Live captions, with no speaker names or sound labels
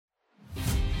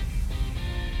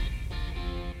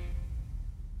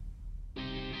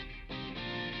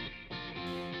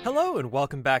Hello and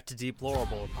welcome back to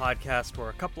Deplorable, a podcast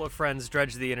where a couple of friends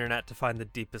dredge the internet to find the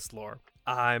deepest lore.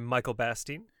 I'm Michael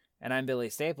Bastine. And I'm Billy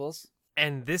Staples.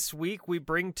 And this week we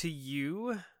bring to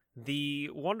you the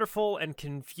wonderful and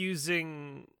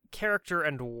confusing character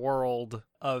and world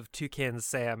of Toucan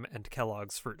Sam and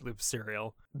Kellogg's Fruit Loop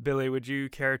cereal. Billy, would you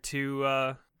care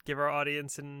to give our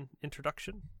audience an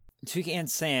introduction? Toucan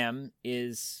Sam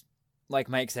is, like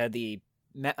Mike said, the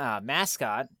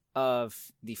mascot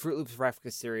of the Fruit Loops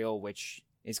breakfast cereal, which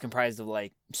is comprised of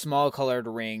like small colored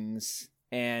rings,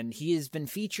 and he has been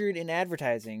featured in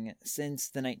advertising since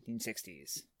the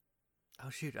 1960s. Oh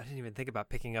shoot, I didn't even think about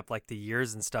picking up like the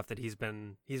years and stuff that he's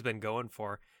been going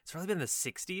for. It's really been the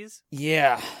 60s?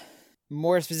 Yeah.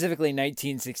 More specifically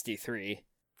 1963.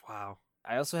 Wow.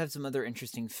 I also have some other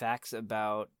interesting facts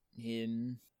about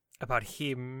him. About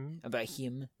him?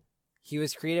 He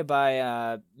was created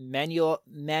by Manuel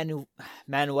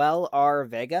R.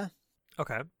 Vega.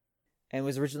 Okay. And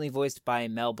was originally voiced by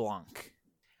Mel Blanc.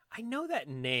 I know that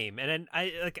name, and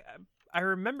I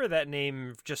remember that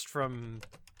name just from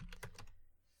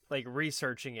like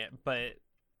researching it, but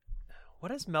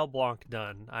what has Mel Blanc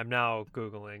done? I'm now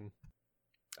Googling.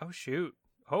 Oh shoot.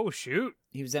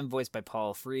 He was then voiced by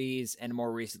Paul Frees, and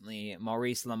more recently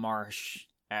Maurice LaMarche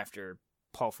after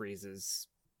Paul Frees's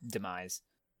demise.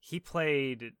 He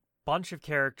played a bunch of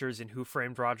characters in Who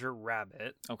Framed Roger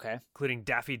Rabbit. Okay. Including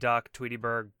Daffy Duck, Tweety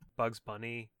Bird, Bugs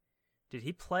Bunny. Did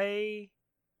he play...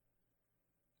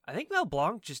 I think Mel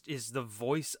Blanc just is the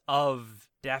voice of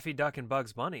Daffy Duck and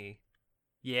Bugs Bunny.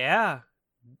 Yeah.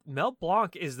 Mel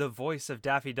Blanc is the voice of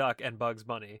Daffy Duck and Bugs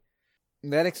Bunny.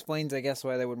 That explains, I guess,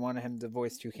 why they would want him to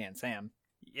voice Toucan Sam.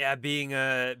 Yeah, being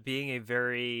a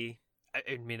very...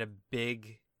 a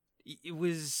big...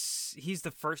 He's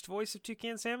the first voice of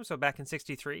Toucan Sam, so back in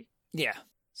 63? Yeah.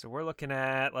 So we're looking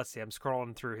at, let's see, I'm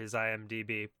scrolling through his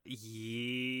IMDb.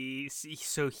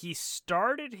 So he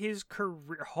started his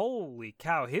career, holy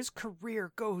cow, his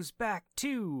career goes back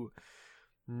to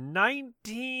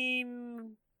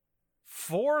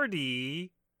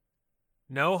 1940.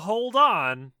 No, hold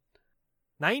on.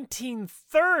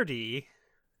 1930.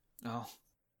 Oh.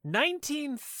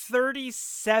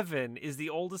 1937 is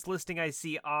the oldest listing I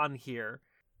see on here.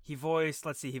 He voiced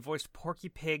Porky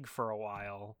Pig for a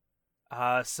while.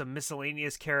 Some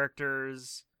miscellaneous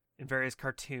characters in various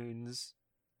cartoons.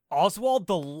 Oswald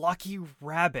the Lucky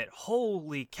Rabbit.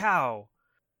 Holy cow.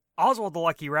 Oswald the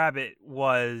Lucky Rabbit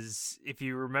was, if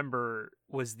you remember,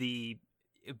 was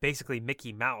basically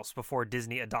Mickey Mouse before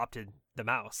Disney adopted the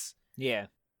mouse. Yeah.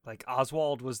 Like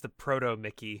Oswald was the proto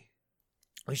Mickey.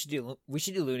 We should do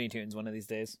Looney Tunes one of these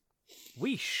days.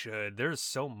 We should. There's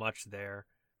so much there.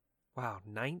 Wow,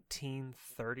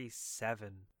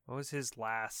 1937. What was his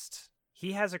last?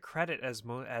 He has a credit as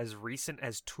recent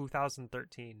as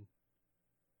 2013.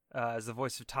 As the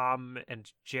voice of Tom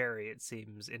and Jerry, it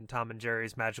seems, in Tom and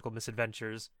Jerry's Magical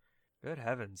Misadventures. Good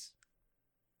heavens.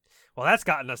 Well, that's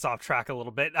gotten us off track a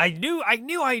little bit. I knew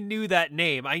that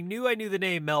name. I knew the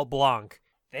name Mel Blanc.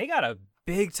 They got a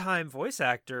big time voice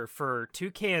actor for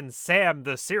Toucan Sam,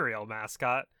 the cereal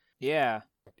mascot. Yeah.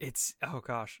 It's, oh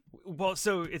gosh. Well,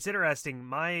 so it's interesting.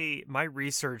 My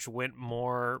research went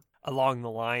more along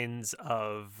the lines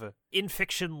of in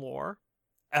fiction lore,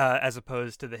 as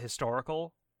opposed to the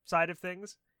historical side of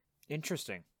things.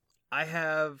 Interesting. I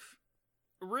have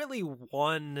really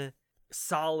one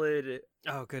solid,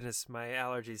 oh goodness, my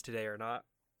allergies today are not.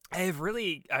 I've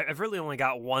really only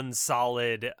got one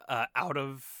solid out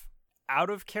of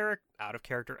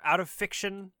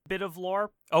fiction bit of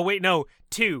lore. Oh wait, no,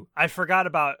 two. I forgot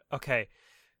about. Okay,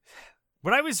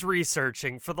 when I was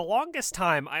researching for the longest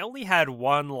time, I only had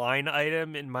one line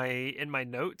item in my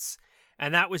notes,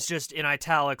 and that was just in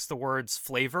italics the words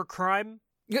 "flavor crime."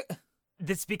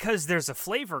 That's because there's a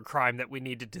flavor crime that we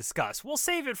need to discuss. We'll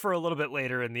save it for a little bit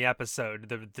later in the episode,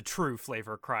 the true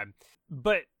flavor crime.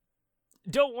 But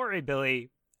don't worry,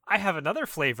 Billy. I have another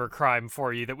flavor crime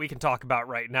for you that we can talk about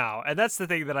right now, and that's the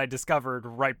thing that I discovered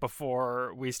right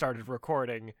before we started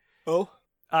recording. Oh,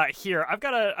 here I've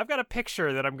got a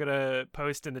picture that I'm gonna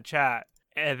post in the chat,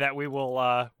 and that we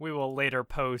will later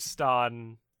post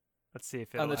on. Let's see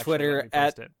if it'll on the actually Twitter let me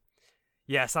post it.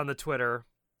 Yes, on the Twitter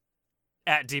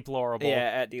at Deplorable.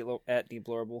 Yeah, at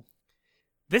Deplorable.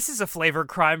 This is a flavor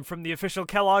crime from the official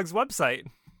Kellogg's website.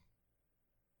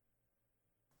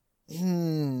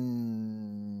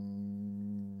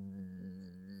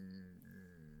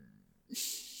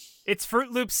 It's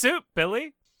Fruit Loop soup,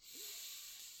 Billy.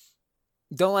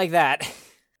 Don't like that.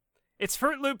 It's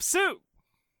Fruit Loop soup.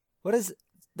 What is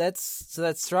that's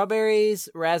strawberries,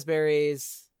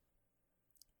 raspberries.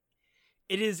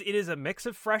 It is a mix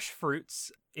of fresh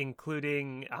fruits,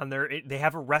 including on they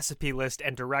have a recipe list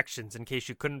and directions in case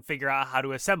you couldn't figure out how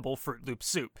to assemble Fruit Loop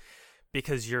soup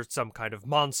because you're some kind of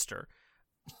monster.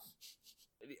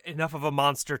 Enough of a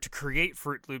monster to create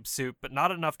Fruit Loop soup, but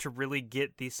not enough to really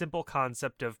get the simple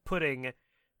concept of putting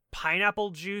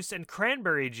pineapple juice and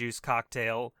cranberry juice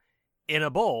cocktail in a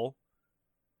bowl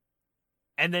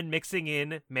and then mixing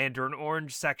in mandarin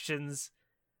orange sections,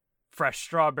 fresh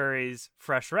strawberries,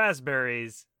 fresh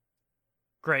raspberries,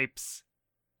 grapes,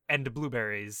 and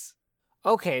blueberries.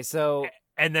 Okay, so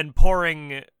And then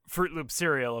pouring Fruit Loop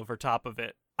cereal over top of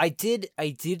it. I did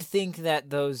think that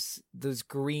those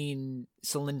green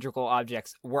cylindrical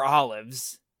objects were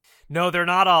olives. No, they're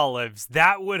not olives.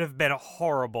 That would have been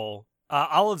horrible.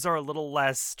 Olives are a little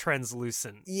less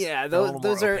translucent. Yeah, Those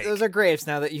those are grapes.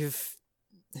 Now that you've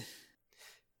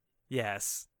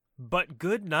Yes. But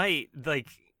good night, like,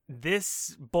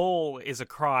 this bowl is a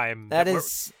crime. that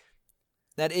is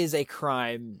a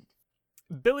crime.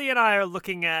 Billy and I are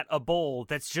looking at a bowl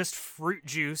that's just fruit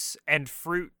juice and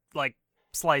fruit, like,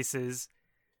 slices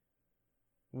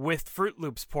with Fruit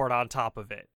Loops poured on top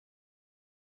of it.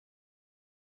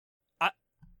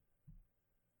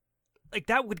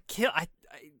 That would kill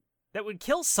that would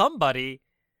kill somebody.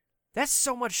 That's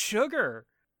so much sugar.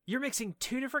 You're mixing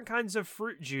two different kinds of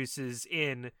fruit juices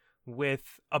in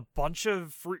with a bunch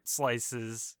of fruit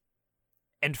slices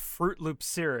and Fruit Loop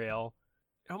cereal.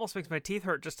 It almost makes my teeth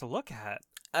hurt just to look at.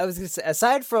 I was gonna say,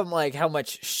 aside from like how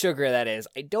much sugar that is,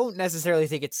 I don't necessarily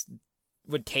think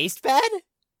would taste bad.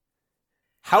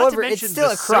 However, it's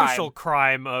still a crime. Social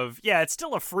crime of it's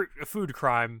still a food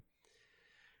crime.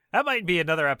 That might be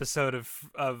another episode of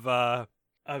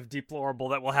Deplorable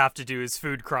that we'll have to do is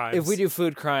food crimes. If we do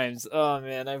food crimes, oh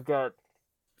man, I have food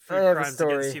crimes a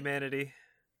story against humanity.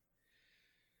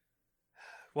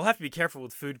 We'll have to be careful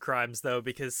with food crimes though,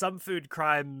 because some food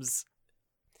crimes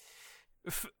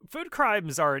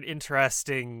are an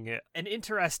interesting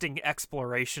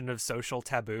exploration of social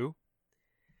taboo.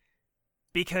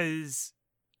 Because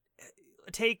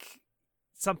take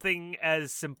something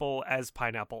as simple as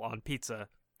pineapple on pizza,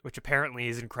 which apparently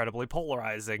is incredibly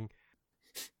polarizing.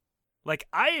 Like,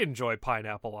 I enjoy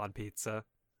pineapple on pizza.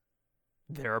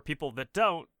 There are people that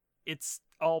don't. It's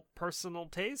all personal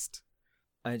taste.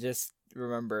 I just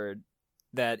remembered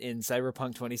that in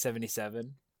Cyberpunk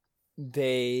 2077,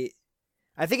 I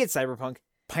think it's Cyberpunk,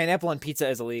 pineapple on pizza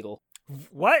is illegal.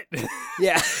 What?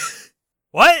 Yeah.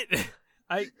 What?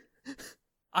 I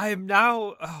am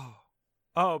now...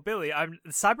 Oh, Billy,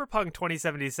 Cyberpunk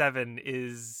 2077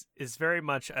 is very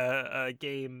much a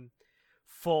game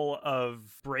full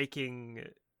of breaking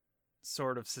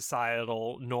sort of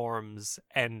societal norms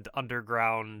and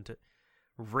underground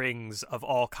rings of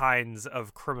all kinds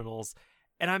of criminals.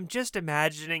 And I'm just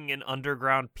imagining an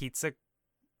underground pizza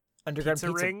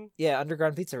ring. Yeah,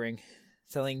 underground pizza ring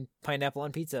selling pineapple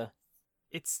on pizza.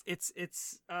 It's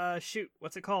shoot,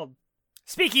 what's it called?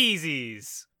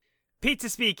 Speakeasies. Pizza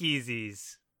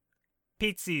speakeasies.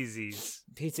 Pizzeasies.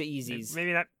 Pizza easies.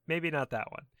 Maybe not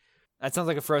that one. That sounds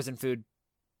like a frozen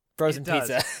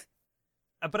pizza.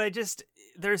 But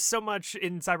there's so much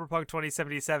in Cyberpunk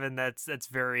 2077 that's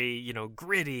very,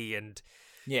 gritty and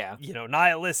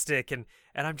nihilistic and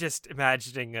I'm just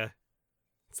imagining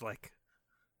it's like,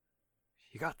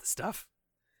 you got the stuff?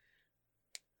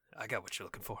 I got what you're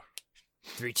looking for.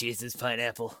 3 cheeses,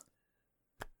 pineapple.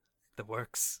 The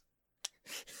works.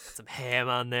 Got some ham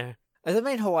on there. Does that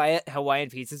mean Hawaiian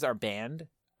pizzas are banned?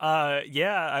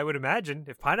 Yeah, I would imagine.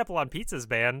 If pineapple on pizza is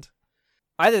banned.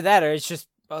 Either that or it's just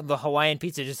the Hawaiian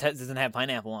pizza just doesn't have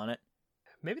pineapple on it.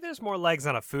 Maybe there's more legs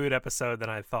on a food episode than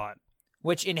I thought.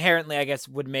 Which inherently, I guess,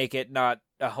 would make it not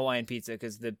a Hawaiian pizza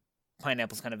because the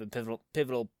pineapple's kind of a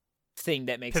pivotal thing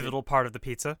that makes pivotal part of the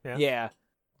pizza. Yeah. Yeah.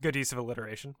 Good use of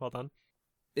alliteration. Well done.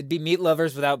 It'd be meat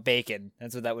lovers without bacon.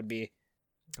 That's what that would be.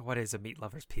 What is a meat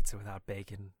lover's pizza without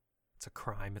bacon? It's a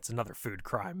crime. It's another food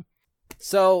crime.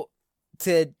 So,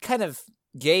 to kind of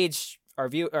gauge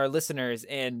our listeners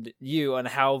and you on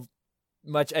how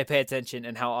much I pay attention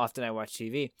and how often I watch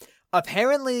TV,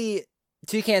 apparently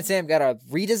Toucan Sam got a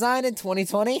redesign in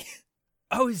 2020.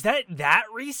 Oh, is that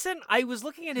recent? I was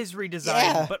looking at his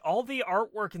redesign, but all the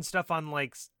artwork and stuff on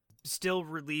like still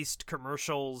released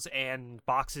commercials and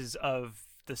boxes of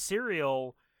the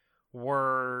cereal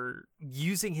were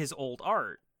using his old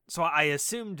art. So I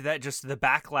assumed that just the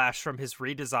backlash from his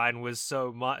redesign was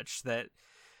so much that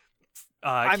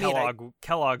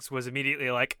Kellogg's was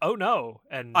immediately like, "Oh no!"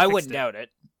 And I wouldn't doubt it.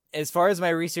 As far as my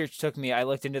research took me, I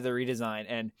looked into the redesign,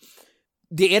 and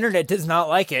the internet does not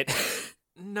like it.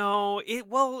 No, it's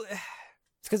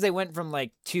because they went from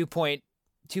like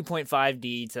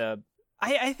 2.5D to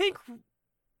I think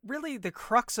really the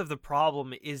crux of the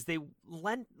problem is they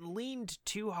leaned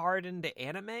too hard into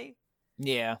anime.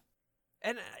 Yeah.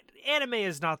 And anime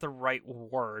is not the right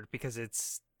word because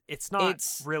it's not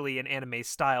really an anime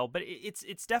style, but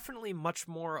it's definitely much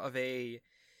more of a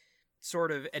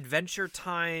sort of Adventure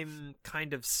Time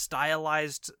kind of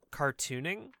stylized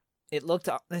cartooning. It looked,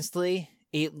 honestly,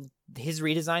 his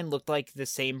redesign looked like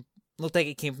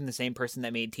it came from the same person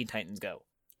that made Teen Titans Go.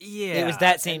 Yeah. It was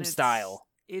that same style.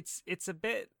 It's a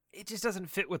bit, it just doesn't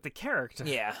fit with the character.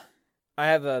 Yeah. I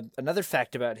have another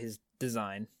fact about his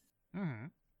design. Mm-hmm.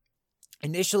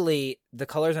 Initially, the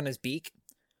colors on his beak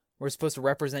were supposed to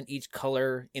represent each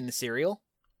color in the cereal.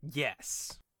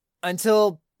 Yes.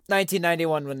 Until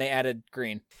 1991 when they added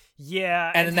green.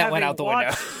 Yeah. And then that went out the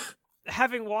window.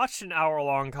 Having watched an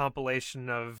hour-long compilation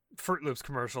of Fruit Loops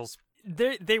commercials,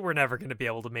 they were never going to be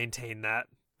able to maintain that.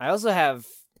 I also have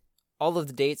all of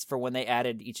the dates for when they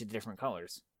added each of the different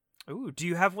colors. Ooh, do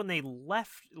you have when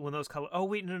those colors... Oh,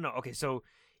 wait, no. Okay, so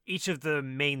each of the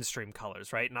mainstream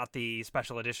colors, right? Not the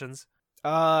special editions?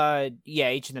 Yeah,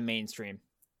 each of the mainstream.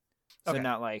 So Okay.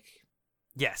 not like...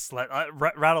 Yes,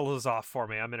 rattle those off for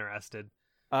me. I'm interested.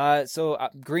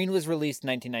 Green was released in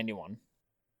 1991.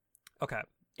 Okay.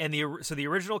 And the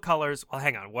original colors... Well,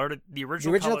 hang on. What are the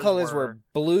original colors? The original colors were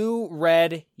blue,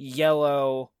 red,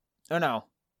 yellow... Oh, no.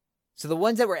 So the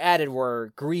ones that were added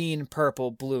were green,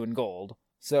 purple, blue, and gold.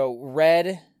 So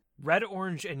red... Red,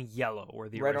 orange, and yellow were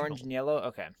the red, original. orange, and yellow?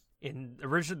 Okay.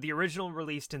 The original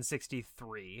released in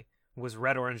 1963 was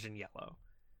red, orange, and yellow.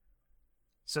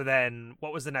 So then,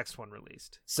 what was the next one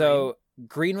released? So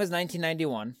green was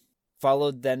 1991,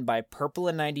 followed then by purple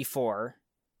in 94,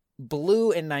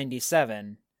 blue in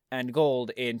 97, and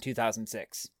gold in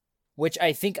 2006. Which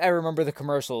I think I remember the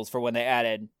commercials for when they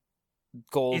added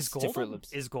gold to Fruit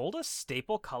Loops. Is gold a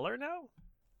staple color now?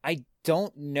 I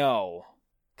don't know.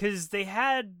 Because they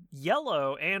had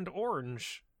yellow and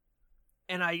orange.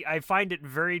 And I find it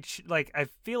very, I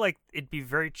feel like it'd be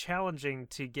very challenging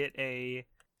to get a...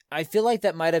 I feel like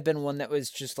that might have been one that was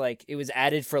just like, it was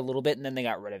added for a little bit and then they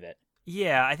got rid of it.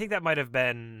 Yeah, I think that might have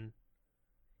been...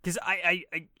 Because I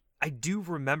do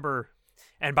remember,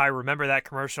 and by remember that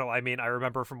commercial, I mean I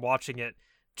remember from watching it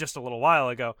just a little while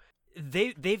ago,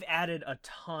 they've added a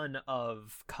ton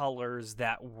of colors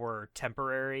that were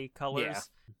temporary colors. Yeah.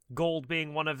 Gold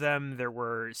being one of them. There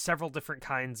were several different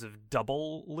kinds of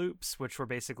double loops, which were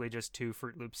basically just two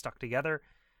Fruit Loops stuck together.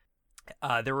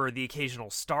 There were the occasional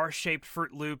star-shaped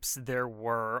Fruit Loops. There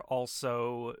were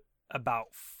also about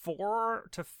 4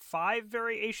 to 5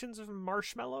 variations of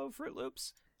marshmallow Fruit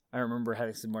Loops. I remember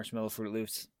having some marshmallow Fruit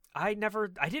Loops. I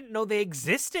didn't know they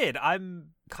existed. I'm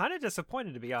kind of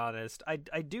disappointed, to be honest.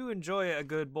 I do enjoy a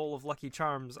good bowl of Lucky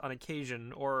Charms on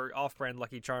occasion, or off-brand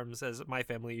Lucky Charms, as my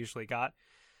family usually got.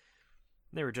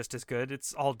 They were just as good.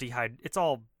 It's all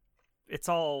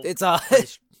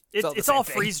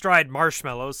freeze-dried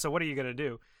marshmallows, so what are you going to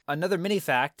do? Another mini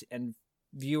fact, and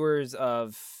viewers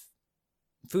of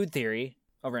Food Theory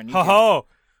over on YouTube. Ho-ho!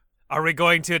 Are we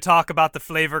going to talk about the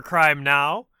flavor crime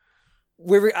now?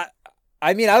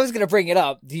 I mean, I was going to bring it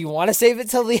up. Do you want to save it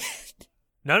till the end?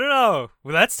 No.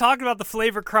 Well, let's talk about the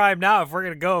flavor crime now if we're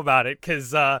going to go about it,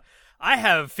 because I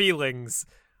have feelings.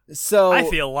 So I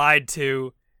feel lied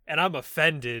to, and I'm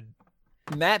offended.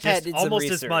 MatPat did some almost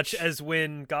research. As much as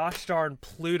when gosh darn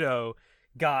Pluto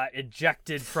got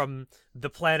ejected from the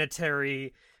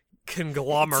planetary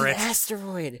conglomerate. It's an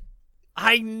asteroid.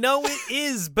 I know it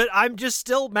is, but I'm just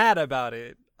still mad about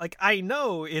it. Like, I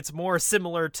know it's more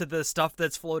similar to the stuff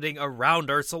that's floating around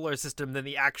our solar system than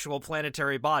the actual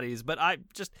planetary bodies, but I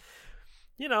just,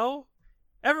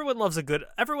 everyone loves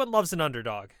an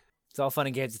underdog. It's all fun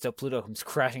and games until Pluto comes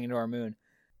crashing into our moon.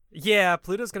 Yeah,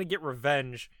 Pluto's gonna get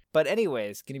revenge. But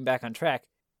anyways, getting back on track,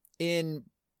 in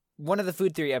one of the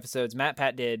Food Theory episodes,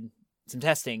 MatPat did some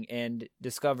testing and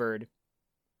discovered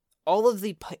all of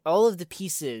the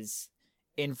pieces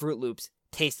in Fruit Loops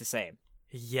taste the same.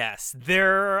 Yes,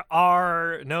 there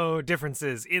are no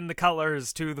differences in the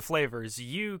colors to the flavors.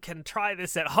 You can try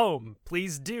this at home.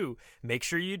 Please do. Make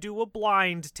sure you do a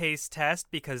blind taste test,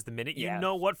 because the minute you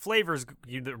know what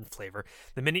the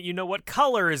minute you know what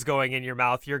color is going in your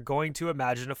mouth, you're going to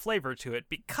imagine a flavor to it,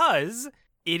 because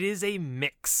it is a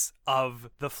mix of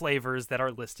the flavors that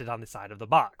are listed on the side of the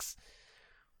box.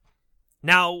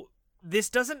 Now, this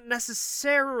doesn't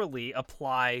necessarily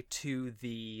apply to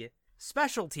the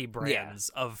specialty brands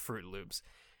of Fruit Loops.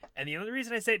 And the only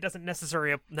reason I say it doesn't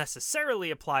necessarily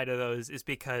apply to those is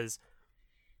because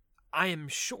I am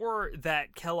sure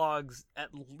that Kellogg's at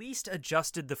least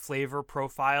adjusted the flavor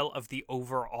profile of the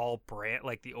overall brand,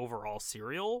 like the overall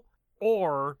cereal,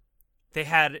 or they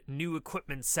had new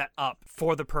equipment set up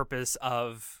for the purpose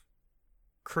of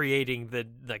creating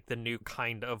the new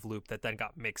kind of loop that then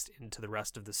got mixed into the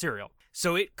rest of the cereal.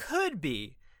 So it could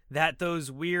be that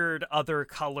those weird other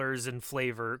colors and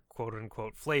flavor, quote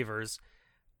unquote flavors,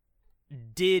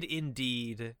 did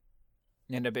indeed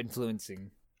end up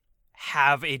influencing,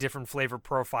 have a different flavor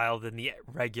profile than the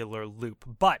regular loop.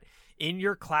 But in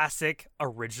your classic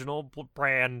original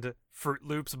brand Fruit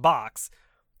Loops box,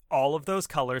 all of those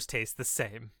colors taste the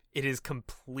same. It is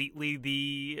completely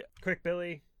the... Quick,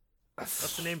 Billy.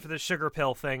 What's the name for the sugar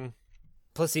pill thing?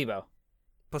 Placebo.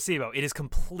 Placebo. It is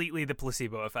completely the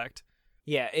placebo effect.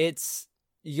 Yeah, it's...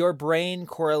 Your brain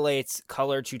correlates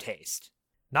color to taste.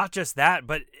 Not just that,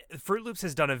 but Fruit Loops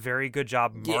has done a very good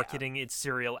job marketing its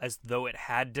cereal as though it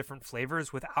had different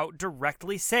flavors without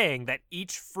directly saying that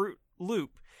each Fruit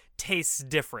Loop tastes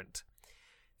different.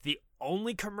 The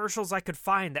only commercials I could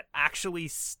find that actually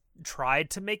tried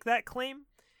to make that claim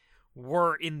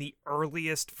were in the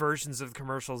earliest versions of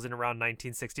commercials in around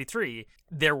 1963.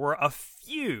 There were a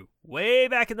few way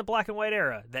back in the black and white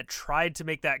era that tried to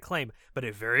make that claim, but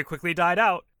it very quickly died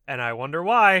out, and I wonder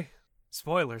why.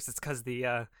 Spoilers, it's because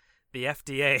the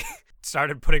FDA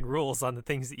started putting rules on the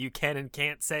things that you can and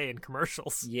can't say in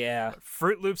commercials. Yeah.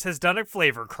 Fruit Loops has done a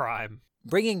flavor crime.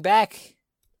 Bringing back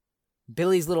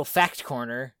Billy's little fact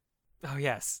corner. Oh,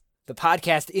 yes. The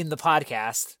podcast in the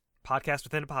podcast. Podcast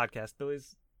within a podcast.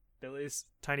 Billy's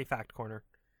tiny fact corner.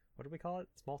 What do we call it?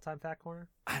 Small time fact corner?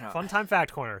 I don't know. Fun time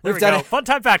fact corner. There We've we done go. it. Fun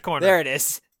time fact corner. There it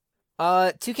is.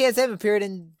 Toucan and Sam appeared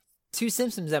in 2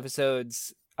 Simpsons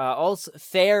episodes. Also,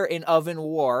 Fair in Oven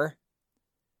War,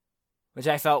 which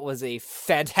I felt was a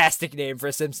fantastic name for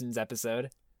a Simpsons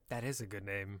episode. That is a good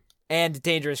name. And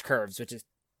Dangerous Curves, which is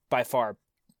by far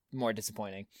more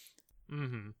disappointing.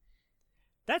 Mm-hmm.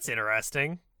 That's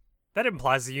interesting. That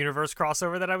implies a universe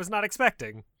crossover that I was not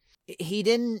expecting.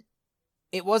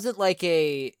 It wasn't like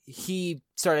he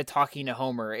started talking to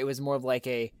Homer. It was more of like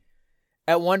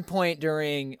at one point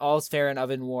during All's Fair in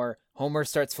Oven War, Homer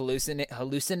starts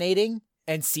hallucinating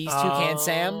and sees Toucan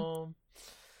Sam.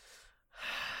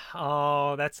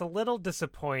 Oh, that's a little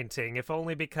disappointing, if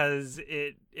only because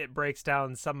it breaks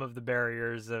down some of the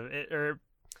barriers of it, or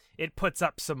it puts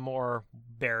up some more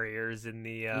barriers in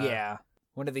the Yeah.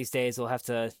 One of these days we'll have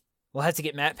to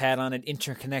get MatPat on an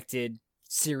interconnected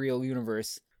serial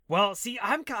universe. Well, see,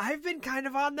 I've been kind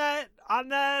of on that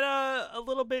a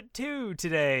little bit too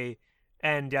today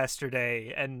and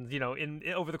yesterday, and in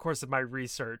over the course of my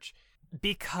research,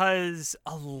 because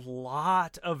a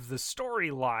lot of the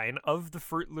storyline of the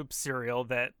Fruit Loop cereal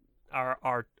that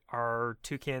our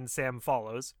Toucan Sam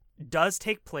follows does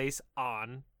take place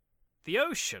on the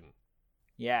ocean.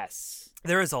 Yes.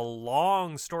 There is a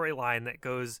long storyline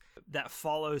that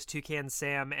follows Toucan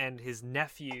Sam and his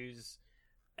nephews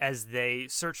as they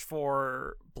search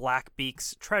for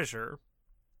Blackbeak's treasure.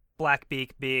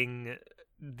 Blackbeak being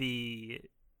the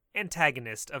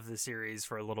antagonist of the series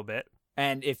for a little bit.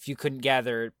 And if you couldn't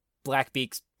gather,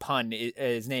 Blackbeak's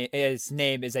his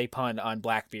name is a pun on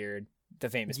Blackbeard, the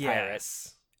famous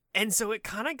pirate. And so it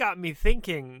kind of got me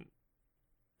thinking,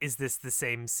 is this the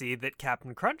same sea that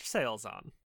Captain Crunch sails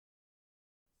on?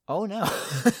 Oh no.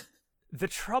 The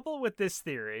trouble with this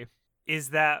theory is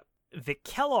that the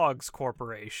Kellogg's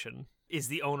Corporation is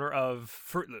the owner of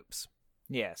Fruit Loops.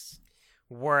 Yes.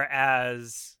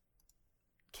 Whereas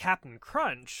Captain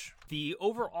Crunch, the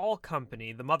overall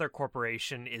company, the mother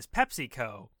corporation, is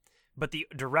PepsiCo, but the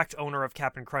direct owner of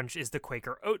Captain Crunch is the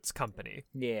Quaker Oats Company.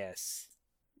 Yes.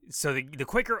 So the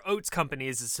Quaker Oats Company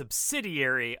is a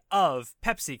subsidiary of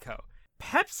PepsiCo.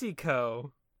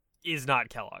 PepsiCo is not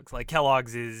Kellogg's. Like,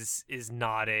 Kellogg's is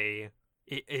not a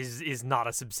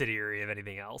subsidiary of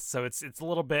anything else. So it's a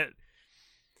little bit,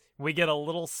 we get a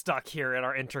little stuck here in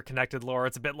our interconnected lore.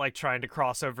 It's a bit like trying to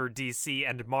cross over DC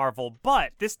and Marvel,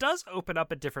 but this does open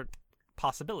up a different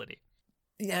possibility.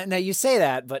 Yeah, now you say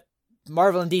that, but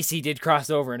Marvel and DC did cross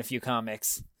over in a few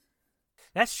comics.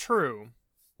 That's true.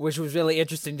 Which was really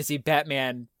interesting to see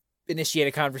Batman initiate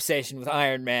a conversation with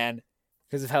Iron Man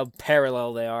because of how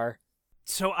parallel they are.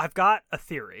 So I've got a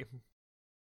theory.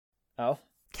 Oh?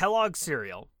 Kellogg's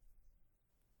cereal.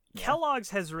 Yeah.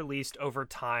 Kellogg's has released over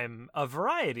time a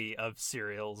variety of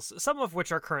cereals, some of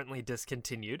which are currently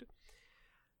discontinued,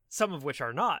 some of which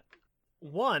are not.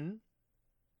 One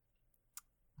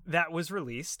that was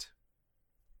released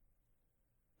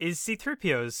is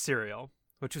C-3PO's cereal,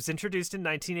 which was introduced in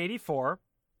 1984.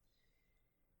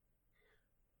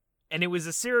 And it was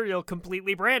a cereal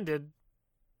completely branded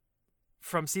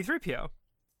from C-3PO.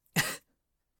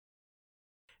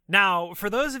 Now, for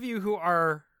those of you who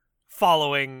are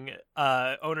following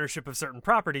ownership of certain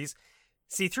properties,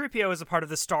 C-3PO is a part of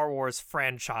the Star Wars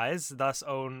franchise, thus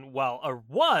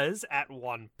was at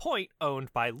one point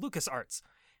owned by LucasArts,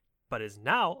 but is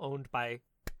now owned by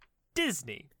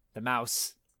Disney. The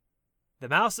mouse. The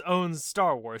mouse owns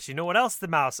Star Wars. You know what else the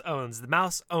mouse owns? The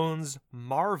mouse owns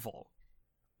Marvel.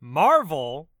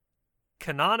 Marvel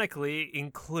canonically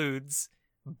includes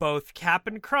both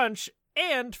Cap'n Crunch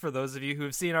and, for those of you who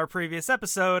have seen our previous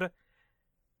episode,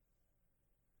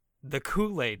 the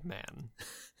Kool-Aid Man.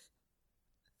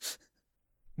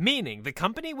 Meaning, the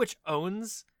company which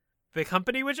owns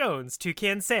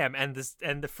Toucan Sam and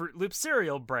the Fruit Loop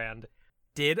cereal brand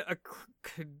did a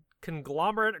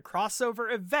conglomerate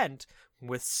crossover event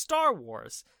with Star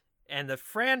Wars and the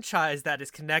franchise that is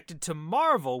connected to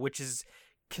Marvel, which is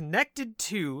connected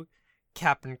to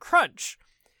Cap'n Crunch.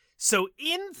 So,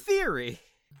 in theory,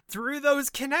 through those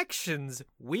connections,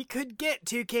 we could get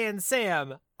Toucan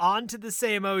Sam onto the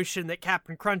same ocean that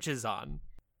Cap'n Crunch is on.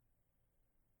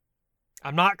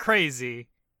 I'm not crazy.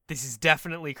 This is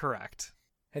definitely correct.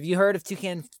 Have you heard of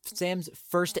Toucan Sam's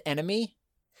first enemy?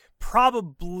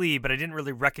 Probably, but I didn't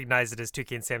really recognize it as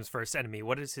Toucan Sam's first enemy.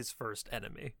 What is his first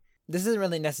enemy? This isn't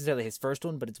really necessarily his first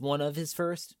one, but it's one of his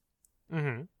first.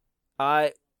 Mm-hmm.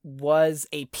 Was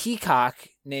a peacock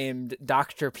named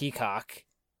Dr. Peacock.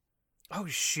 Oh,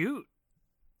 shoot.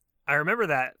 I remember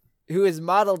that. Who is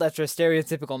modeled after a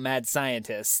stereotypical mad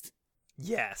scientist.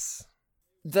 Yes.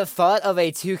 The thought of a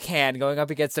toucan going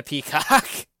up against a peacock.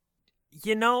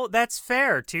 You know, that's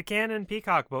fair. Toucan and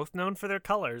peacock, both known for their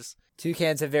colors.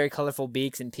 Toucans have very colorful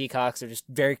beaks, and peacocks are just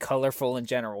very colorful in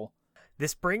general.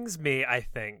 This brings me, I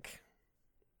think,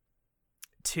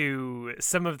 to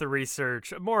some of the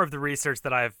research, more of the research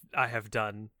that I have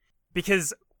done.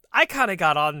 Because I kind of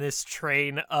got on this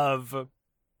train of,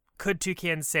 could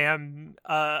Toucan Sam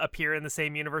appear in the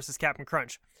same universe as Cap'n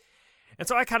Crunch? And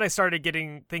so I kind of started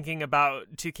thinking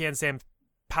about Toucan Sam's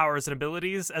powers and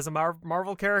abilities as a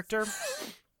Marvel character.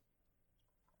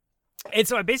 And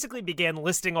so I basically began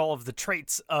listing all of the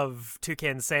traits of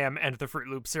Toucan Sam and the Fruit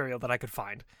Loop cereal that I could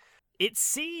find. It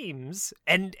seems,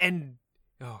 and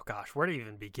oh gosh, where to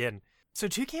even begin? So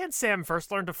Toucan Sam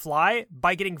first learned to fly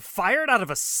by getting fired out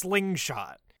of a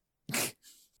slingshot.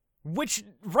 Which,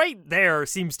 right there,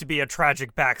 seems to be a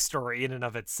tragic backstory in and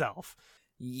of itself.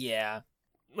 Yeah.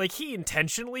 Like, he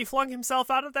intentionally flung himself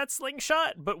out of that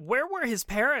slingshot, but where were his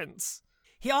parents?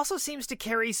 He also seems to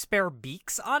carry spare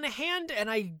beaks on hand, and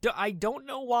I don't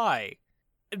know why.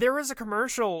 There was a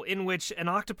commercial in which an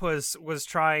octopus was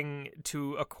trying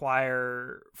to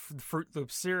acquire Fruit Loop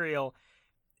cereal,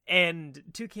 and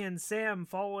Toucan Sam,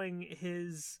 following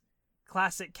his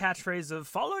classic catchphrase of,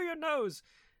 "follow your nose,"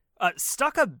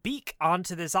 stuck a beak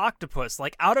onto this octopus,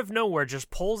 like out of nowhere, just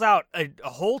pulls out a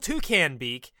whole toucan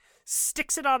beak,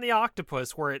 sticks it on the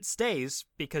octopus where it stays,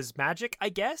 because magic, I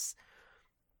guess.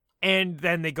 And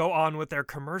then they go on with their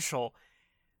commercial.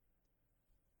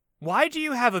 Why do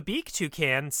you have a beak,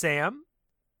 Toucan Sam?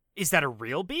 Is that a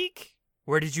real beak?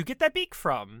 Where did you get that beak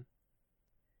from?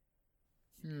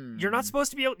 You're not supposed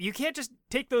to be able... You can't just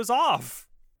take those off.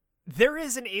 There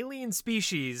is an alien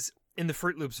species in the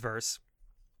Fruit Loops verse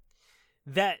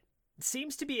that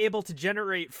seems to be able to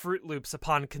generate Fruit Loops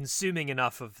upon consuming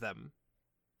enough of them.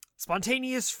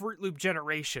 Spontaneous Fruit Loop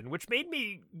generation, which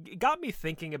got me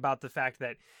thinking about the fact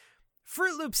that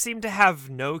Fruit Loops seem to have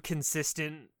no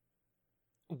consistent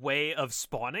way of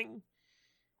spawning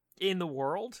in the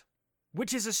world,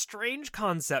 which is a strange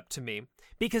concept to me,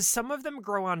 because some of them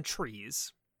grow on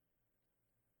trees,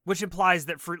 which implies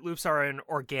that Fruit Loops are an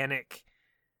organic,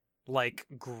 like,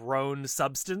 grown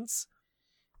substance.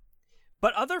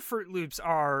 But other Fruit Loops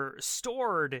are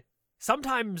stored,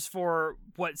 sometimes for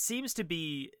what seems to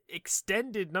be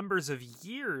extended numbers of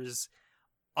years,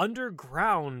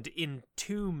 underground in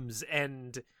tombs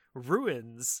and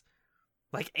ruins,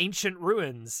 like ancient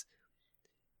ruins.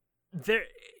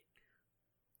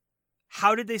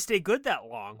 How did they stay good that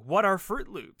long? What are Fruit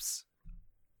Loops?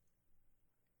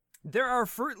 There are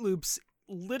Fruit Loops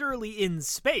literally in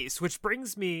space, which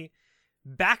brings me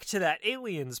back to that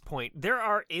aliens point. There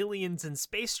are aliens and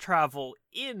space travel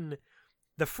in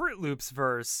the Fruit Loops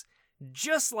verse,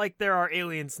 just like there are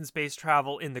aliens and space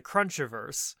travel in the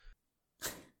Crunchiverse.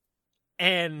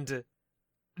 And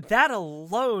that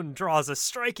alone draws a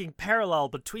striking parallel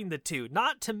between the two.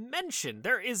 Not to mention,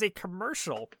 there is a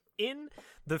commercial in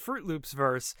the Fruit Loops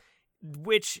verse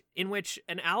in which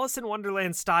an Alice in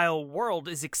Wonderland style world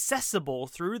is accessible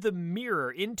through the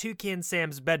mirror in Toucan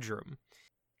Sam's bedroom,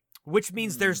 which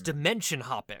means there's dimension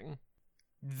hopping.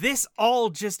 This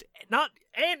all just not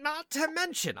to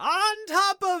mention, on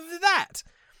top of that,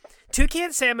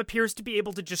 Toucan Sam appears to be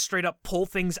able to just straight up pull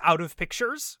things out of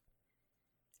pictures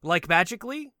like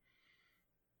magically.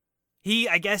 He,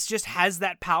 I guess, just has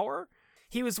that power.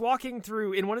 He was walking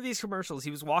through, in one of these commercials,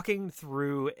 he was walking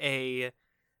through a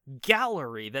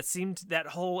gallery that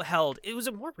held, it was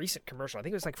a more recent commercial, I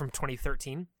think it was like from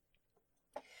 2013,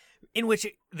 in which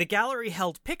the gallery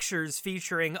held pictures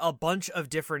featuring a bunch of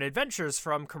different adventures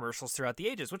from commercials throughout the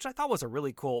ages, which I thought was a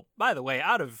really cool, by the way,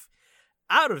 out of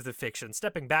the fiction,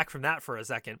 stepping back from that for a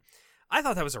second, I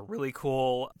thought that was a really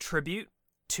cool tribute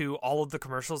to all of the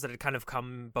commercials that had kind of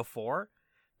come before,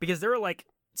 because there were like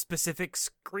specific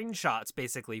screenshots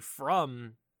basically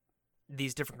from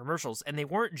these different commercials, and they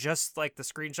weren't just like the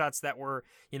screenshots that were,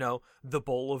 the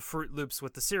bowl of Fruit Loops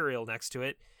with the cereal next to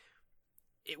it.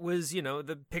 It was,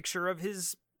 the picture of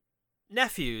his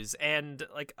nephews and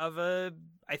like I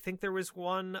think there was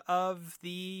one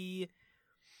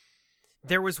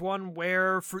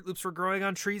where Fruit Loops were growing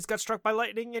on trees, got struck by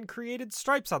lightning, and created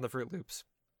stripes on the Fruit Loops.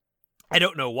 I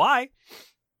don't know why.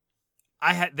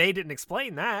 They didn't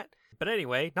explain that. But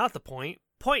anyway, not the point.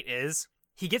 Point is,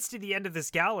 he gets to the end of this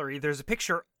gallery, there's a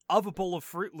picture of a bowl of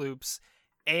Fruit Loops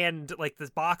and like this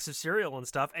box of cereal and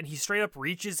stuff, and he straight up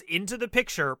reaches into the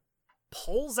picture,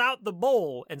 pulls out the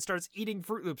bowl, and starts eating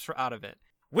Fruit Loops out of it.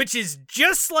 Which is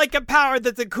just like a power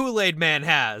that the Kool-Aid Man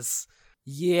has.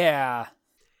 Yeah.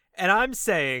 And I'm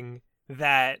saying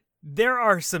that there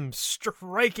are some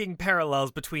striking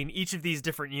parallels between each of these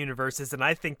different universes, and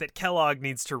I think that Kellogg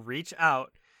needs to reach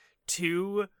out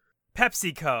to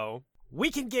PepsiCo. We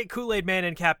can get Kool-Aid Man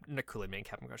and Captain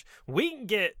Crunch. We can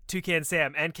get Toucan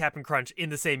Sam and Captain Crunch in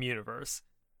the same universe.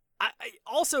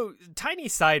 Also, tiny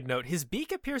side note, his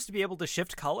beak appears to be able to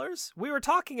shift colors. We were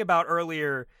talking about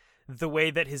earlier the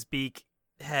way that his beak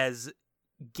has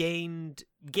gained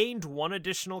one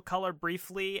additional color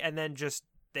briefly, and then just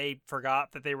they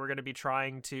forgot that they were going to be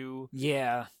trying to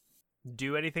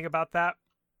do anything about that.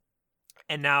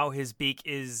 And now his beak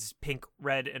is pink,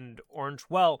 red, and orange.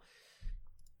 Well,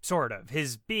 sort of.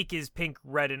 His beak is pink,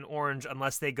 red, and orange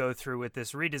unless they go through with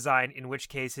this redesign, in which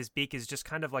case his beak is just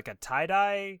kind of like a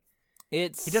tie-dye. He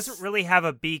doesn't really have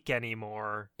a beak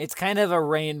anymore. It's kind of a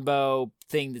rainbow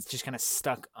thing that's just kind of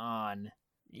stuck on.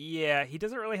 Yeah, he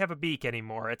doesn't really have a beak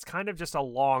anymore. It's kind of just a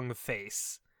long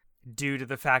face due to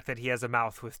the fact that he has a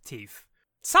mouth with teeth.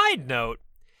 Side note,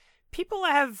 people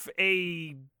have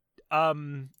a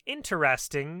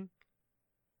interesting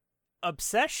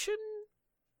obsession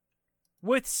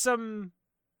with some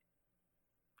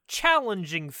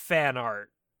challenging fan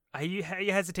art. I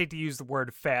hesitate to use the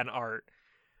word fan art,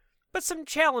 but some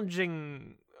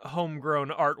challenging homegrown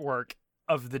artwork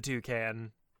of the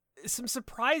Toucan. Some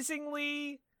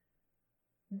surprisingly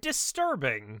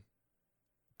disturbing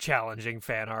challenging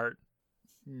fan art.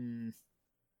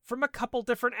 From a couple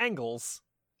different angles.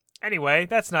 Anyway,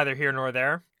 that's neither here nor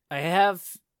there. I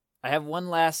have one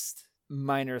last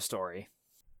minor story.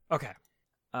 Okay.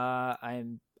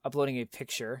 I'm uploading a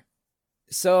picture.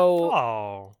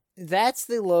 So that's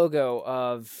the logo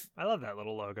of... I love that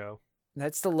little logo.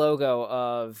 That's the logo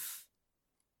of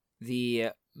the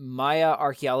Maya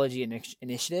Archaeology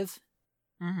Initiative.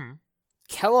 Mm-hmm.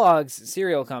 Kellogg's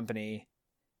cereal company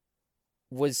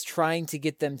was trying to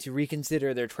get them to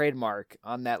reconsider their trademark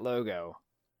on that logo.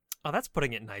 Oh, that's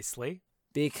putting it nicely.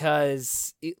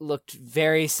 Because it looked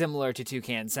very similar to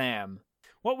Toucan Sam.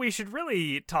 What we should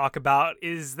really talk about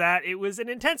is that it was an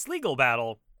intense legal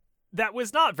battle that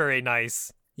was not very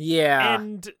nice. Yeah.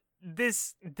 And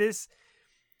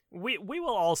we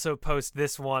will also post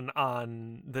this one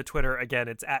on the Twitter. Again,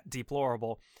 it's at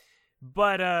Deplorable.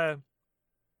 But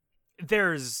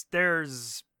there's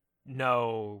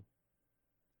no...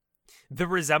 The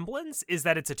resemblance is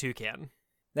that it's a toucan.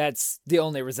 That's the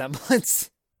only resemblance.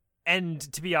 And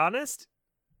to be honest,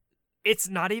 it's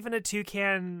not even a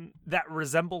toucan that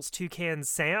resembles Toucan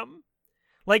Sam.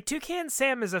 Like, Toucan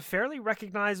Sam is a fairly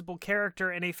recognizable character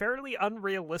and a fairly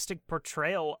unrealistic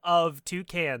portrayal of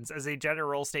toucans as a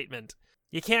general statement.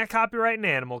 You can't copyright an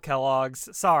animal, Kellogg's.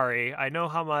 Sorry, I know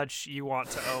how much you want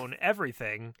to own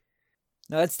everything.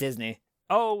 No, it's Disney.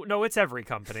 Oh, no, it's every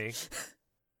company.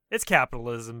 It's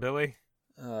capitalism, Billy.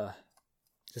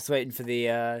 Just waiting for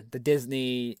the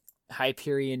Disney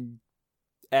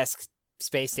Hyperion-esque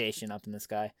space station up in the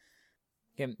sky.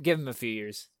 Give him a few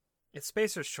years. It's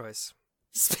Spacer's Choice.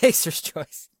 Spacer's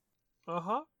Choice.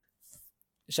 Uh-huh.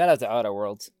 Shout out to Outer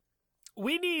Worlds.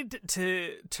 We need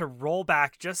to roll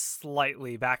back just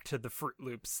slightly back to the Fruit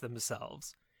Loops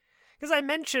themselves. Because I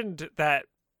mentioned that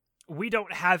we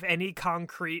don't have any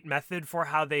concrete method for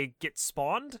how they get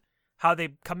spawned, how they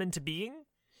come into being.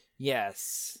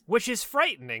 Yes. Which is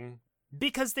frightening,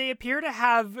 because they appear to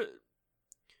have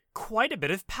quite a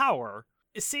bit of power.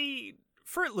 See,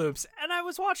 Fruit Loops, and I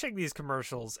was watching these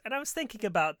commercials, and I was thinking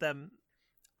about them.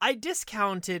 I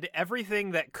discounted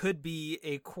everything that could be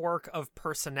a quirk of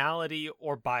personality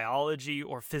or biology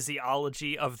or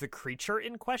physiology of the creature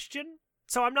in question.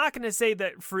 So I'm not going to say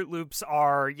that Fruit Loops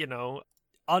are,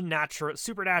 unnatural,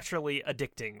 supernaturally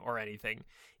addicting or anything,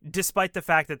 despite the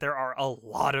fact that there are a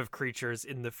lot of creatures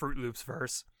in the Fruit Loops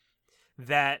verse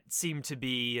that seem to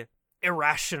be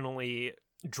irrationally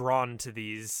drawn to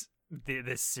this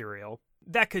cereal.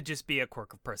 That could just be a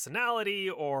quirk of personality,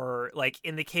 or like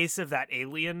in the case of that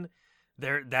alien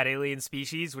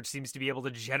species, which seems to be able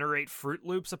to generate Fruit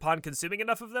Loops upon consuming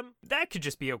enough of them, that could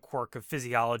just be a quirk of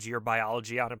physiology or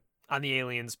biology on the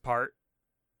alien's part,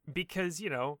 because,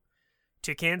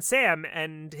 Toucan Sam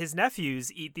and his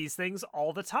nephews eat these things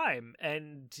all the time,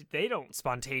 and they don't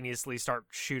spontaneously start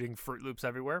shooting Fruit Loops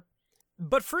everywhere.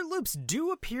 But Fruit Loops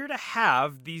do appear to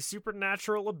have the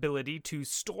supernatural ability to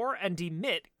store and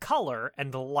emit color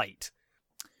and light.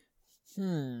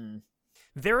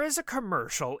 There is a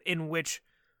commercial in which,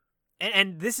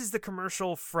 and this is the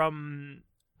commercial from,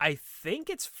 I think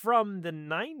it's from the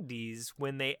 90s,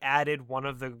 when they added one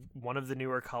of the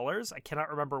newer colors. I cannot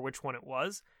remember which one it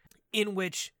was, in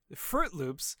which Fruit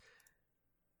Loops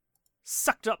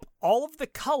sucked up all of the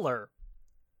color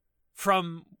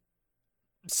from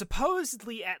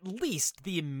supposedly at least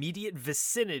the immediate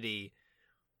vicinity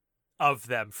of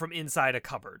them from inside a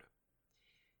cupboard.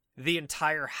 The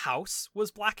entire house was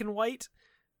black and white.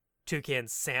 Toucan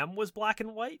Sam was black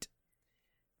and white.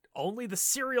 Only the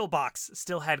cereal box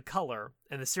still had color,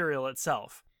 and the cereal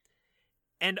itself.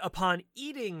 And upon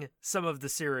eating some of the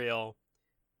cereal,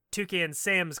 Toucan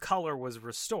Sam's color was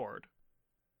restored.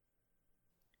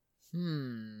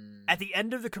 At the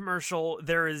end of the commercial,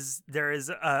 there is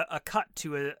a cut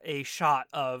to a shot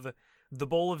of the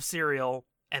bowl of cereal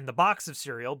and the box of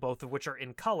cereal, both of which are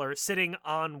in color, sitting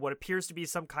on what appears to be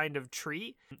some kind of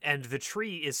tree, and the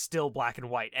tree is still black and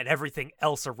white, and everything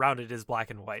else around it is black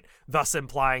and white, thus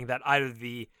implying that either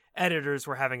the editors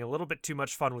were having a little bit too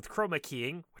much fun with chroma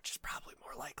keying, which is probably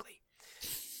more likely,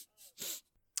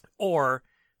 or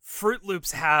Fruit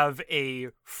Loops have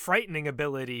a frightening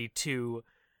ability to,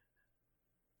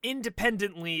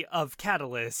 independently of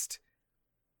Catalyst,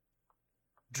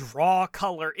 draw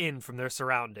color in from their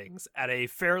surroundings at a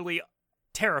fairly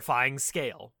terrifying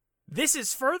scale. This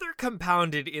is further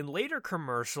compounded in later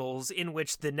commercials in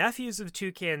which the nephews of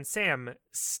Toucan Sam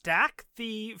stack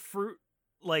the Fruit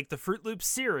Loop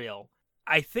cereal.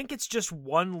 I think it's just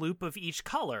one loop of each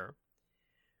color,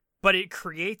 but it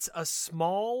creates a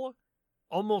small,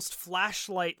 almost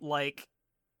flashlight-like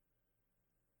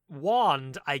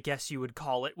wand, I guess you would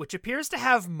call it, which appears to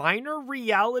have minor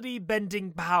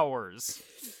reality-bending powers.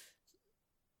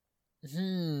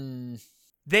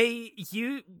 They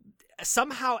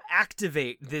somehow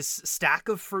activate this stack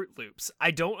of Fruit Loops.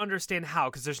 I don't understand how,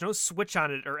 because there's no switch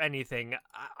on it or anything.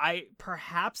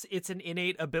 Perhaps it's an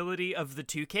innate ability of the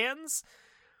toucans,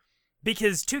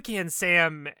 because Toucan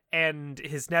Sam and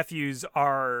his nephews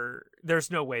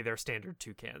there's no way they're standard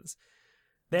toucans.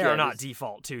 They are not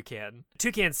default toucan.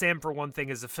 Toucan Sam, for one thing,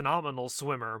 is a phenomenal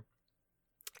swimmer,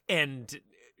 and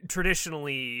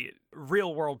traditionally,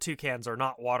 real-world toucans are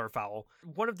not waterfowl.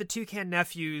 One of the toucan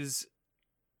nephews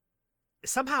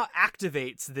somehow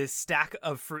activates this stack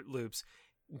of Fruit Loops,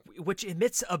 which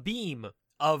emits a beam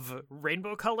of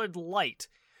rainbow-colored light,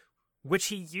 which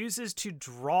he uses to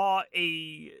draw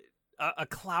a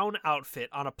clown outfit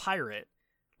on a pirate,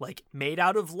 like, made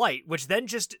out of light, which then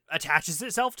just attaches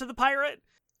itself to the pirate.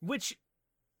 Which,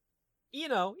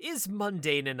 is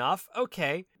mundane enough,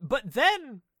 okay. But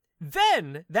then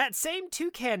that same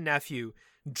toucan nephew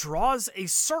draws a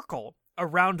circle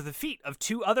around the feet of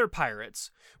two other pirates,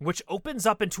 which opens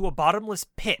up into a bottomless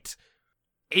pit.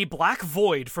 A black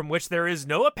void from which there is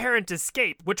no apparent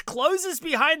escape, which closes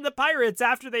behind the pirates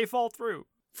after they fall through.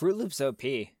 Fruit Loops OP.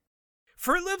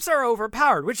 Fruit Loops are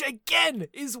overpowered, which again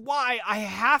is why I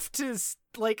have to,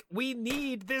 we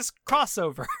need this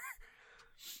crossover.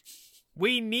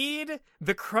 We need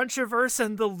the Crunchiverse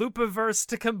and the Loopiverse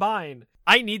to combine.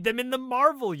 I need them in the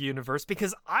Marvel universe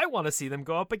because I want to see them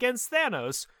go up against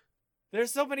Thanos.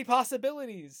 There's so many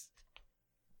possibilities.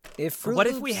 If Fruit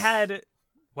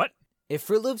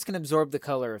Loops can absorb the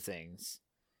color of things.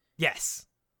 Yes.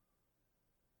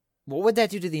 What would that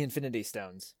do to the Infinity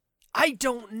Stones? I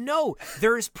don't know.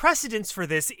 There is precedence for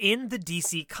this in the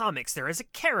DC comics. There is a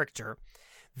character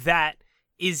that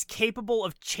is capable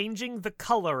of changing the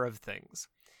color of things.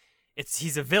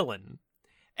 He's a villain.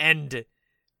 And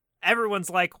everyone's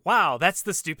like, wow, that's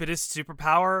the stupidest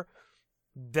superpower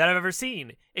that I've ever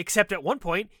seen. Except at one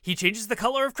point, he changes the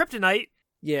color of kryptonite.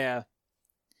 Yeah.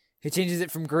 He changes it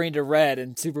from green to red,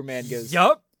 and Superman goes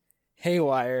Yup.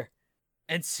 haywire.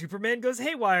 And Superman goes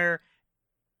haywire.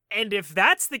 And if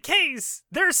that's the case,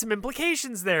 there are some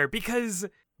implications there, because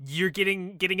you're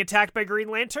getting attacked by Green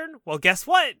Lantern. Well, guess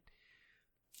what?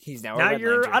 He's now Now a Red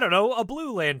you're, Lantern. I don't know, a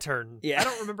Blue Lantern. Yeah. I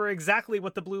don't remember exactly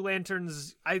what the Blue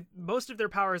Lanterns... most of their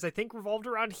powers, I think, revolved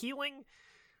around healing.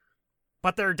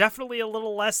 But they're definitely a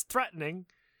little less threatening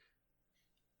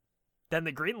than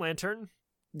the Green Lantern.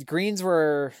 The Greens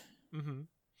were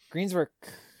Mm-hmm.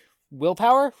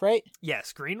 willpower, right?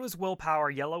 Yes, green was willpower,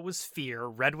 yellow was fear,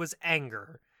 red was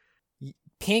anger.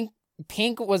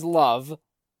 Pink was love,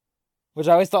 which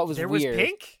I always thought was There weird. was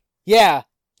pink? Yeah,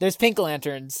 there's pink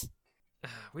lanterns.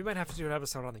 We might have to do an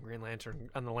episode on the Green Lantern,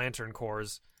 on the Lantern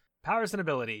Corps. Powers and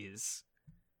abilities.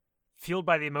 Fueled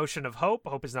by the emotion of hope.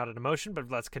 Hope is not an emotion, but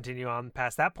let's continue on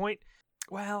past that point.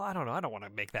 Well, I don't know. I don't want to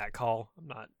make that call.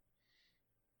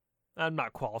 I'm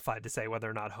not qualified to say whether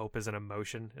or not hope is an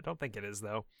emotion. I don't think it is,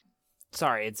 though.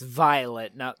 Sorry, it's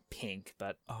violet, not pink,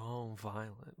 but... Oh,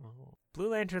 violet. Oh. Blue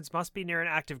Lanterns must be near an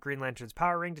active Green Lantern's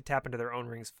power ring to tap into their own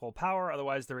ring's full power.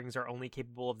 Otherwise, the rings are only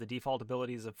capable of the default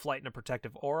abilities of flight and a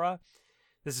protective aura.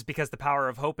 This is because the power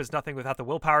of hope is nothing without the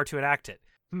willpower to enact it.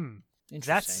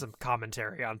 That's some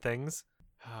commentary on things.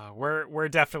 We're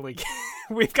definitely...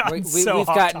 we've gotten We've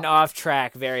gotten off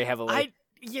track very heavily.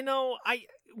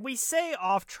 We say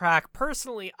off track.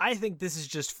 Personally, I think this is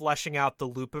just fleshing out the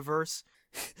Loopiverse.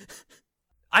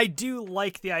 I do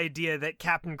like the idea that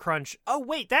Captain Crunch... Oh,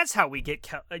 wait, that's how we get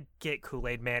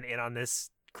Kool-Aid Man in on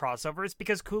this crossover. It's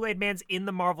because Kool-Aid Man's in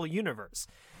the Marvel Universe.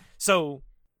 So,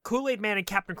 Kool-Aid Man and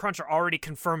Captain Crunch are already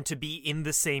confirmed to be in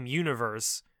the same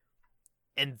universe.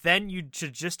 And then to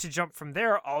jump from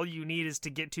there, all you need is to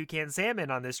get Toucan Sam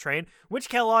in on this train, which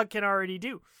Kellogg can already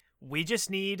do. We just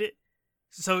need...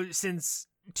 So, since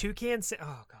Toucan Sam...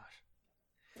 Oh,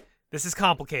 gosh. This is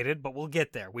complicated, but we'll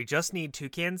get there. We just need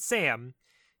Toucan Sam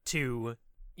to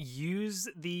use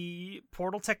the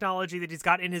portal technology that he's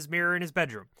got in his mirror in his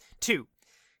bedroom. 2,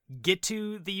 get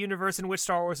to the universe in which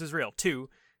Star Wars is real. 2,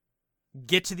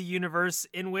 get to the universe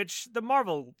in which the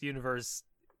Marvel universe,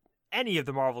 any of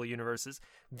the Marvel universes,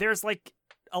 there's like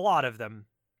a lot of them.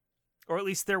 Or at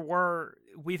least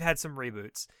we've had some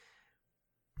reboots.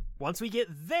 Once we get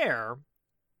there,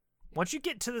 once you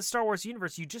get to the Star Wars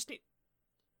universe, you just need...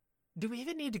 Do we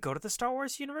even need to go to the Star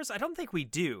Wars universe? I don't think we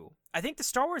do. I think the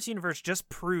Star Wars universe just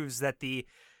proves that the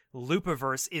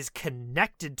Loopiverse is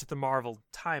connected to the Marvel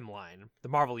timeline, the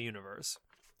Marvel universe.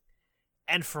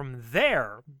 And from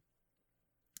there,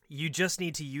 you just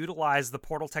need to utilize the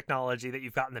portal technology that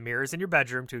you've got in the mirrors in your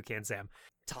bedroom, Toucan Sam,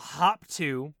 to hop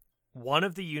to one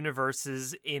of the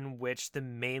universes in which the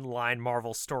mainline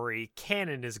Marvel story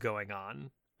canon is going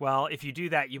on. Well, if you do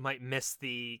that, you might miss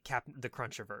the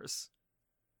Crunchiverse.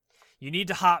 You need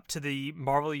to hop to the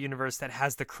Marvel universe that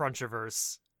has the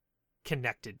Crunchiverse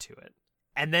connected to it.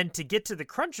 And then to get to the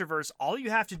Crunchiverse, all you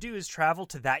have to do is travel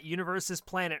to that universe's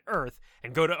planet Earth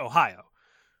and go to Ohio.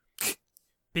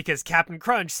 Because Captain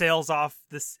Crunch sails on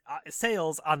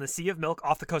the Sea of Milk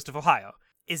off the coast of Ohio.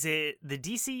 Is it the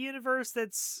DC universe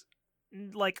that's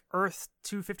like Earth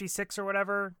 256 or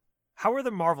whatever? How are the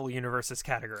Marvel universes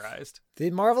categorized? The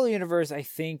Marvel universe, I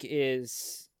think,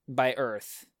 is by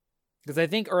Earth. Because I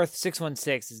think Earth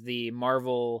 616 is the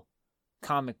Marvel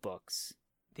comic books.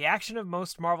 The action of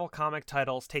most Marvel comic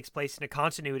titles takes place in a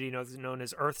continuity known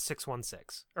as Earth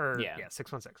 616.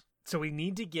 616. So we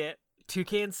need to get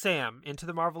Toucan Sam into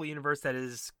the Marvel universe that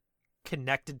is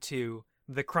connected to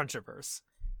the Crunchiverse,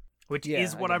 which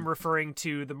is what I'm referring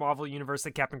to the Marvel universe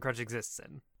that Captain Crunch exists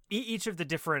in. Each of the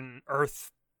different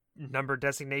Earth number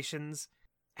designations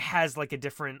has like a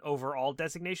different overall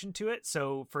designation to it.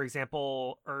 So, for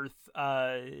example, Earth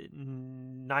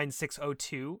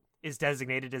 9602 is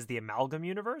designated as the Amalgam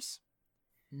Universe,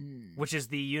 which is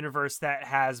the universe that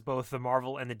has both the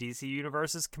Marvel and the DC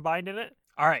universes combined in it.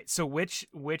 All right, so what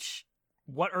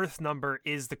Earth number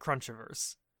is the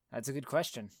Crunchiverse? That's a good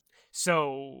question.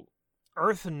 So,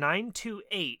 Earth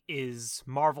 928 is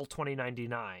Marvel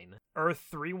 2099. Earth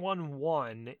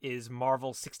 311 is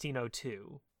Marvel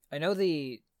 1602. I know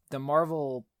the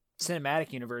Marvel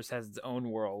Cinematic Universe has its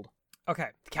own world. Okay,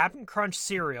 Captain Crunch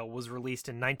cereal was released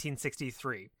in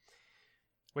 1963,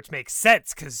 which makes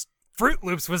sense because Fruit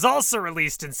Loops was also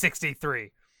released in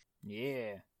 63.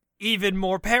 Yeah. Even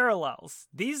more parallels.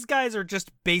 These guys are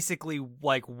just basically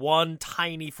like one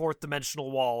tiny fourth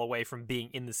dimensional wall away from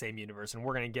being in the same universe, and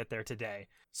we're going to get there today.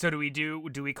 So do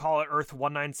we call it Earth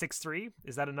 1963?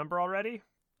 Is that a number already?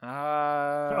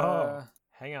 Oh,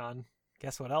 hang on.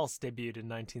 Guess what else debuted in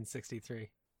 1963?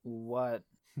 What?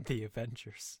 The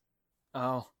Avengers.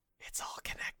 Oh. It's all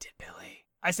connected, Billy.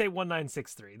 I say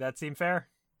 1963. That seem fair?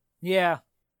 Yeah.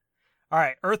 All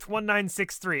right, Earth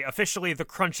 1963, officially the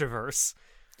Crunchiverse,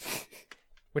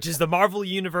 which is the Marvel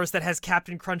universe that has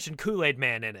Captain Crunch and Kool-Aid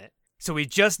Man in it. So we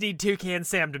just need Toucan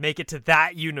Sam to make it to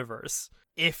that universe.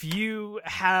 If you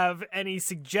have any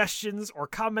suggestions or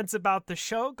comments about the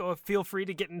show, feel free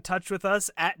to get in touch with us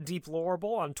at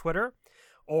DeepLorable on Twitter.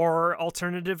 Or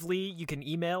alternatively, you can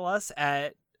email us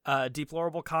at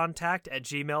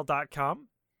deeplorablecontact@gmail.com.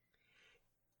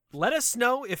 Let us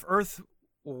know if Earth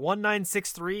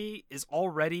 1963 is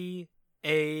already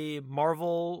a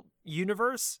Marvel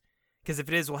universe, because if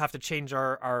it is, we'll have to change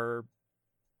our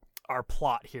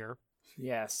plot here.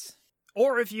 Yes.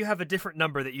 Or if you have a different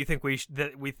number that you think we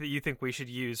should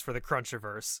use for the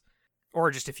Crunchiverse,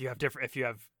 or just if you have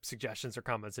suggestions or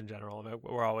comments in general,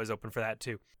 we're always open for that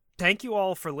too. Thank you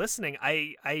all for listening.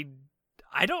 I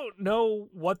don't know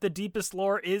what the deepest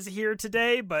lore is here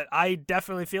today, but I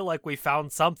definitely feel like we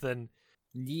found something.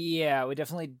 Yeah, we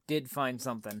definitely did find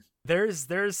something. There's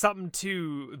something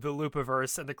to the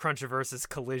Loopiverse and the Crunchiverse's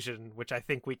collision, which I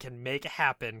think we can make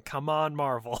happen. Come on,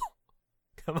 Marvel.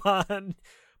 Come on,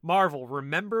 Marvel.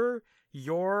 Remember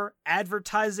your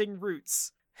advertising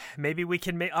roots. Maybe we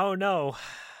can make... Oh, no.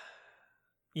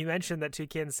 You mentioned that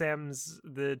Toucan Sam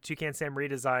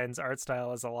redesigns art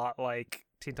style is a lot like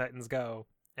Teen Titans Go.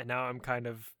 And now I'm kind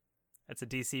of... It's a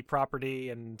DC property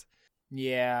and...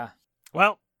 Yeah.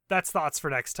 Well... That's thoughts for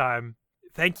next time.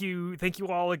 Thank you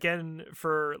all again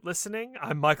for listening.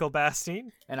 I'm Michael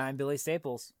Bastine. And I'm Billy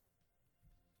Staples.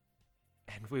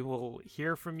 And we will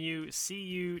hear from you, see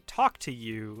you, talk to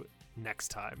you next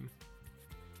time.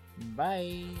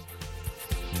 Bye.